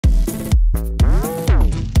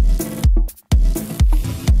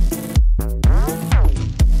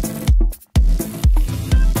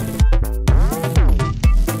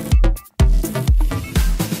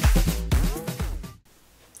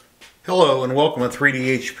welcome to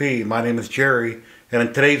 3D HP. My name is Jerry, and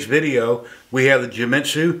in today's video we have the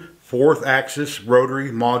Genmitsu 4th Axis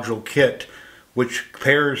Rotary Module Kit, which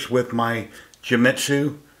pairs with my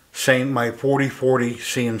Genmitsu my 4040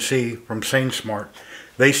 CNC from SaneSmart.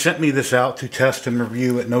 They sent me this out to test and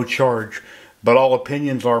review at no charge, but all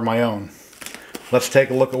opinions are my own. Let's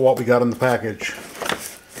take a look at what we got in the package.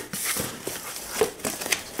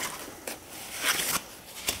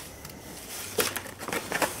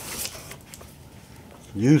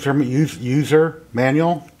 User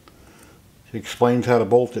manual. It explains how to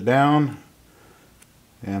bolt it down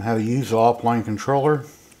and how to use the offline controller.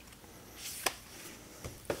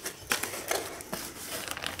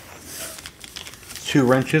 Two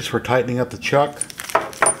wrenches for tightening up the chuck.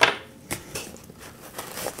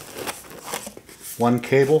 One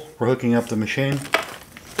cable for hooking up the machine.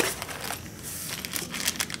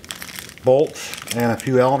 Bolts and a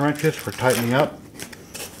few Allen wrenches for tightening up.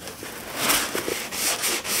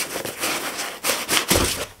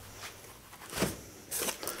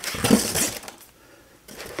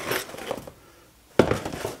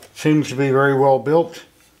 Seems to be very well built.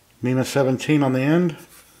 NEMA 17 on the end.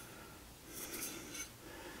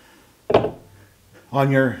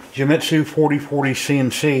 On your Genmitsu 4040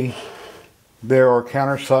 CNC, there are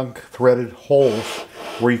countersunk threaded holes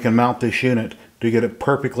where you can mount this unit to get it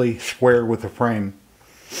perfectly square with the frame.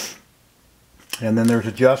 And then there's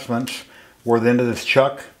adjustments where at the end of this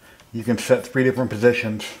chuck you can set 3 different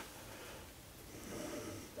positions.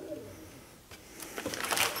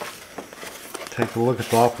 Take a look at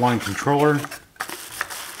the offline controller.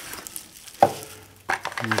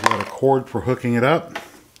 You've got a cord for hooking it up.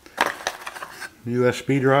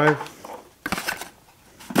 USB drive.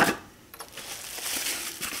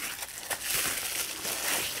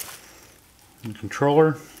 And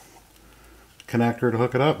controller. Connector to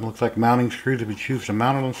hook it up. It looks like mounting screws if you choose to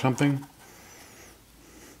mount it on something.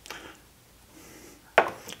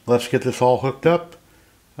 Let's get this all hooked up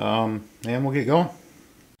and we'll get going.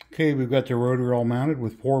 Okay, we've got the rotor all mounted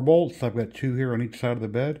with 4 bolts. I've got 2 here on each side of the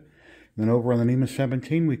bed. And then over on the NEMA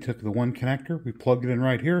 17, we took the one connector, we plugged it in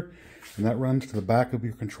right here, and that runs to the back of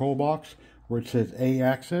your control box where it says A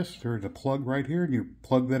axis. There's a plug right here, and you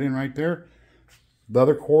plug that in right there. The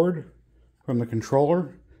other cord from the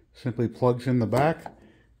controller simply plugs in the back,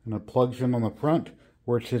 and it plugs in on the front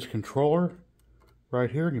where it says controller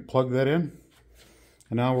right here, and you plug that in.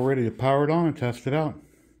 And now we're ready to power it on and test it out.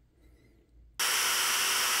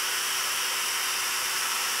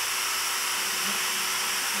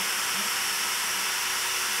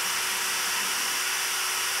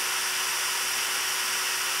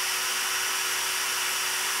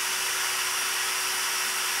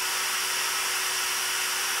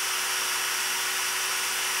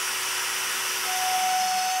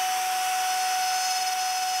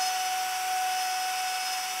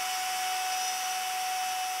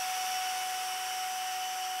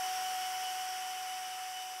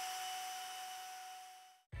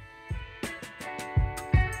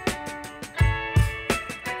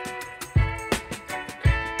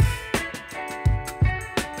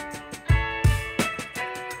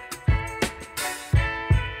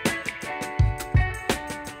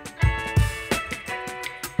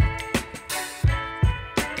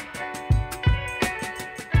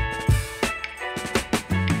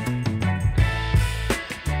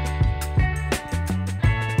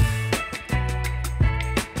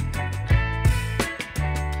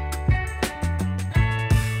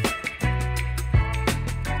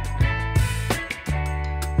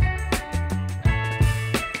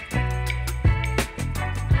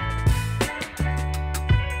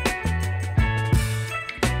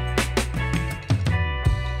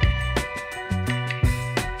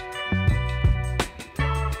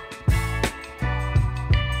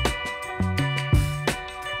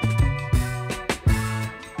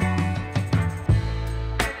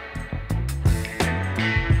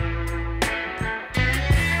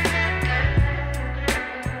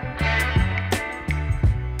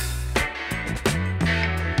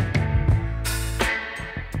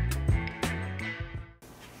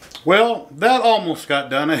 Well, that almost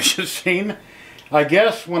got done, as you've seen. I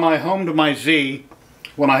guess when I homed my Z,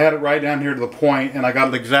 when I had it right down here to the point, and I got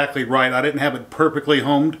it exactly right, I didn't have it perfectly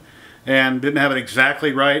homed, and didn't have it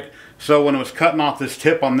exactly right. So when it was cutting off this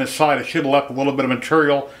tip on this side, I should have left a little bit of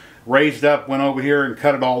material, raised up, went over here and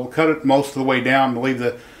cut it most of the way down to leave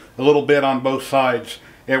a little bit on both sides.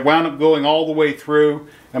 It wound up going all the way through,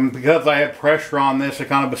 and because I had pressure on this, it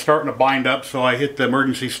kind of was starting to bind up, so I hit the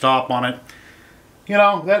emergency stop on it. You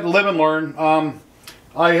know, that live and learn.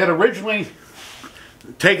 I had originally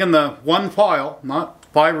taken the one file, not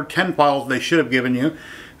 5 or 10 files they should have given you,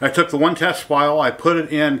 I took the one test file, I put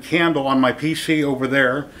it in Candle on my PC over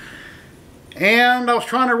there, and I was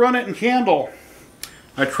trying to run it in Candle.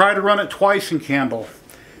 I tried to run it twice in Candle,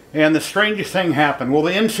 and the strangest thing happened. Well,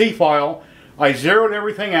 the NC file, I zeroed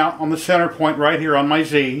everything out on the center point right here on my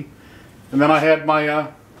Z, and then I had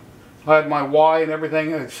my Y and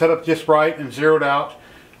everything set up just right and zeroed out.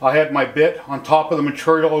 I had my bit on top of the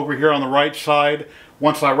material over here on the right side.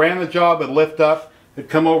 Once I ran the job, it'd lift up, it'd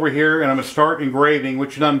come over here, and I would start engraving,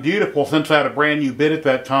 which is done beautiful since I had a brand new bit at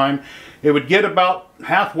that time. It would get about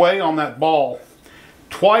halfway on that ball.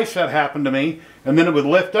 Twice that happened to me, and then it would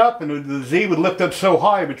lift up, and the Z would lift up so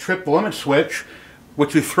high it would trip the limit switch,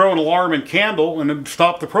 which would throw an alarm in Candle and it would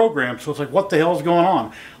stop the program. So it's like, what the hell is going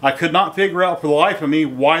on? I could not figure out for the life of me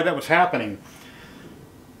why that was happening.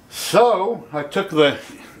 So I took the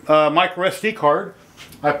micro SD card,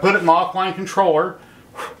 I put it in the offline controller.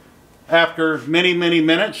 After many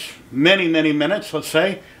minutes, let's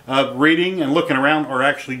say, of reading and looking around, or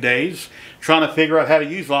actually days, trying to figure out how to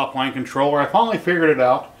use the offline controller, I finally figured it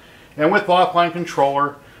out. And with the offline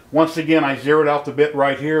controller, once again, I zeroed out the bit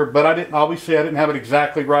right here, but I didn't have it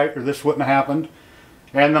exactly right, or this wouldn't have happened.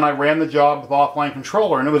 And then I ran the job with the offline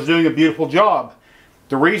controller, and it was doing a beautiful job.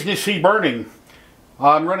 The reason you see burning,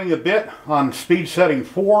 I'm running a bit on speed setting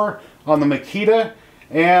 4 on the Makita,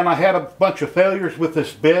 and I had a bunch of failures with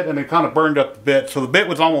this bit, and it kind of burned up the bit. So the bit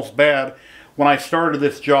was almost bad when I started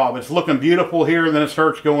this job. It's looking beautiful here, and then it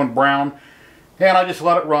starts going brown. And I just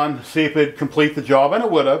let it run, see if it'd complete the job, and it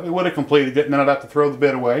would have. It would have completed it, and then I'd have to throw the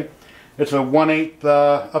bit away. It's a 1/8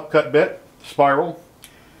 upcut bit, spiral.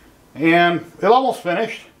 And it almost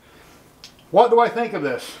finished. What do I think of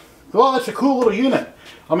this? Well, it's a cool little unit.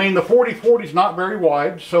 I mean, the 4040 is not very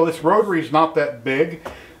wide, so this rotary is not that big.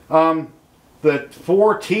 The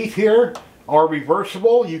 4 teeth here are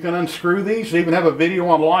reversible. You can unscrew these. They even have a video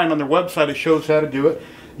online on their website that shows how to do it.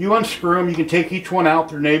 You unscrew them, you can take each one out.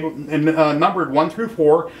 They're numbered 1 through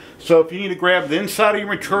 4. So if you need to grab the inside of your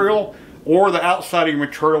material or the outside of your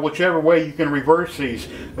material, whichever way, you can reverse these.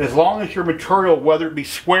 As long as your material, whether it be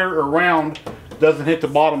square or round, doesn't hit the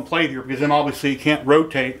bottom plate here, because then obviously it can't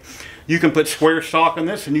rotate. You can put square stock in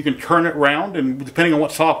this and you can turn it round, and depending on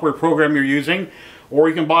what software program you're using, or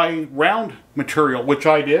you can buy round material, which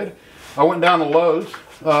I did. I went down to Lowe's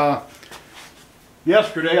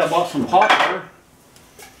yesterday. I bought some poplar,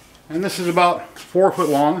 and this is about 4 foot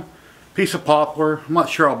long piece of poplar. I'm not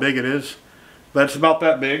sure how big it is, but it's about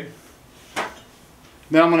that big.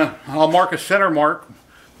 Now I'll mark a center mark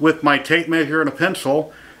with my tape measure and a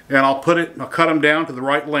pencil, and I'll cut them down to the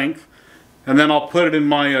right length, and then I'll put it in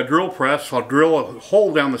my drill press. I'll drill a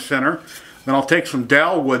hole down the center. Then I'll take some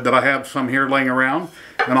dowel wood that I have some here laying around,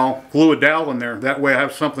 and I'll glue a dowel in there. That way I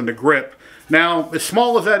have something to grip. Now, as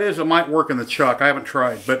small as that is, it might work in the chuck. I haven't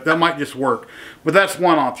tried, but that might just work. But that's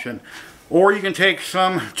one option. Or you can take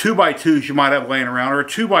some 2x2s you might have laying around, or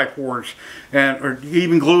 2x4s, or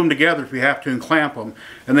even glue them together if you have to and clamp them.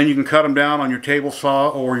 And then you can cut them down on your table saw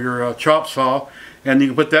or your chop saw, and you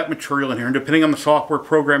can put that material in here. And depending on the software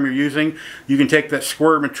program you're using, you can take that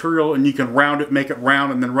square material and you can round it, make it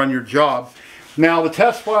round, and then run your job. Now, the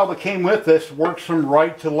test file that came with this works from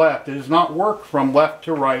right to left. It does not work from left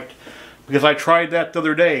to right, because I tried that the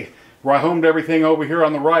other day, where I homed everything over here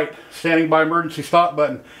on the right, standing by emergency stop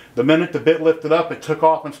button. The minute the bit lifted up, it took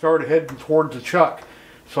off and started heading towards the chuck.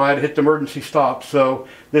 So I had to hit the emergency stop. So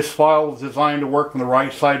this file is designed to work from the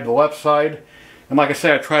right side to the left side. And like I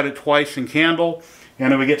said, I tried it twice in Candle,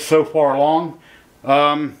 and it would get so far along.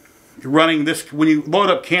 Running this, when you load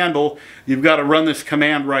up Candle, you've got to run this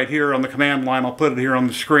command right here on the command line. I'll put it here on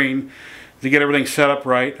the screen to get everything set up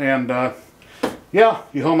right. And yeah,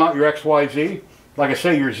 you home out your XYZ. Like I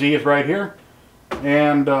say, your Z is right here.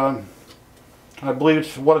 And I believe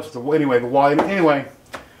it's, the Y. Anyway,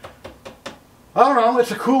 I don't know,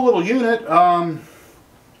 it's a cool little unit.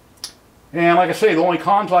 And like I say, the only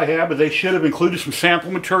cons I have is they should have included some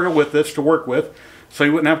sample material with this to work with, so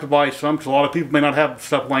you wouldn't have to buy some, because a lot of people may not have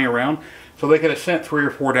stuff laying around. So they could have sent 3 or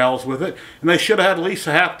 4 dowels with it. And they should have had at least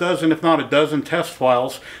a half dozen, if not a dozen, test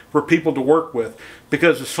files for people to work with.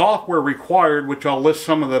 Because the software required, which I'll list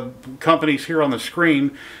some of the companies here on the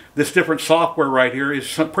screen, this different software right here is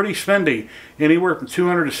pretty spendy. Anywhere from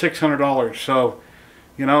 $200 to $600. So,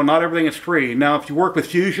 you know, not everything is free. Now, if you work with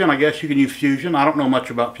Fusion, I guess you can use Fusion. I don't know much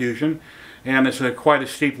about Fusion. And it's quite a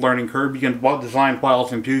steep learning curve. You can design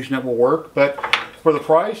files in Fusion that will work. But for the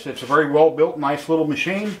price, it's a very well-built, nice little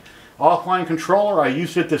machine. Offline controller, I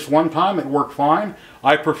used it this one time. It worked fine.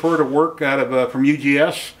 I prefer to work out of from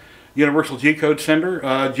UGS, Universal G-Code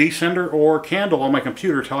Sender, G-Sender, or Candle on my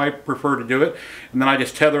computer. That's how I prefer to do it. And then I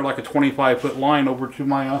just tether like a 25-foot line over to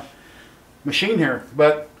my machine here.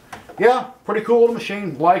 But yeah, pretty cool little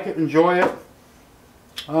machine. Like it, enjoy it.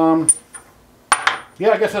 Yeah,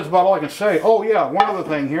 I guess that's about all I can say. Oh yeah, one other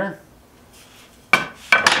thing here.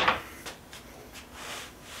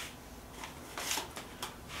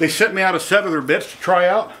 They sent me out a set of their bits to try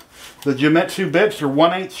out. The Genmitsu bits, they're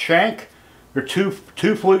 1/8 shank. They're two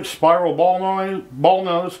flute spiral ball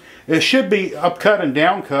nose. It should be upcut and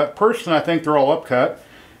downcut. Personally, I think they're all upcut.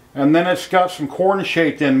 And then it's got some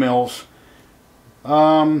corn-shaped end mills.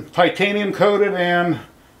 Titanium coated and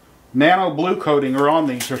nano blue coating are on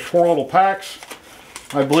these. There's 4 little packs.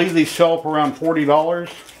 I believe these sell for around $40.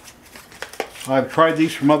 I've tried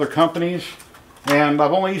these from other companies, and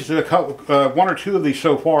I've only used a couple, 1 or 2 of these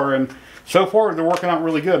so far, and so far they're working out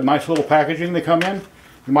really good. Nice little packaging they come in.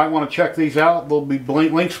 You might want to check these out. There'll be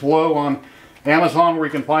links below on Amazon where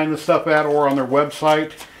you can find this stuff at, or on their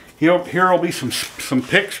website. Here will be some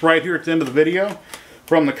pics right here at the end of the video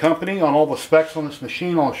from the company on all the specs on this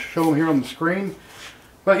machine. I'll show them here on the screen.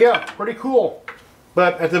 But yeah, pretty cool.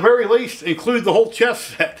 But at the very least, include the whole chess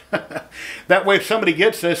set. That way if somebody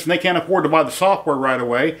gets this and they can't afford to buy the software right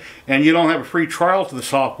away, and you don't have a free trial to the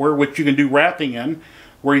software, which you can do wrapping in,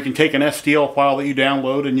 where you can take an STL file that you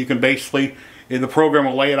download and you can basically, the program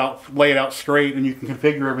will lay it out straight, and you can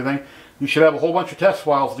configure everything. You should have a whole bunch of test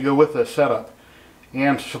files to go with this setup.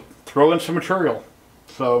 And throw in some material.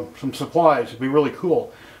 So, some supplies. It'd be really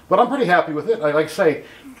cool. But I'm pretty happy with it. Like I say,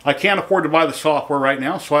 I can't afford to buy the software right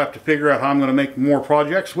now, so I have to figure out how I'm going to make more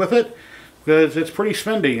projects with it, because it's pretty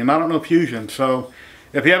spendy, and I don't know Fusion. So,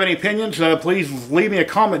 if you have any opinions, please leave me a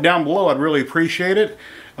comment down below. I'd really appreciate it.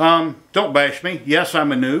 Don't bash me. Yes,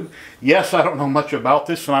 I'm a noob. Yes, I don't know much about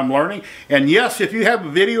this, and I'm learning. And yes, if you have a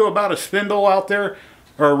video about a spindle out there,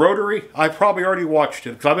 or a rotary, I've probably already watched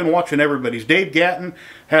it, because I've been watching everybody's. Dave Gatton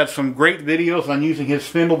had some great videos on using his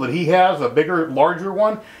spindle that he has, a bigger, larger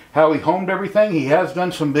one, how he homed everything. He has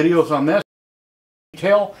done some videos on this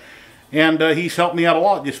detail, and he's helped me out a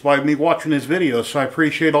lot just by me watching his videos. So I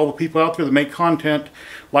appreciate all the people out there that make content.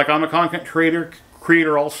 Like, I'm a content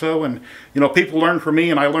creator also, and you know, people learn from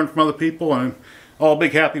me and I learn from other people, and all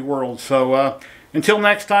big happy world. So until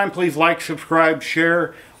next time, please like, subscribe,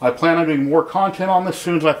 share. I plan on doing more content on this as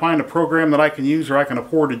soon as I find a program that I can use or I can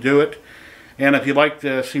afford to do it. And if you'd like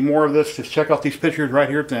to see more of this, just check out these pictures right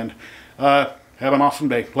here at the end. Have an awesome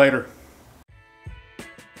day. Later.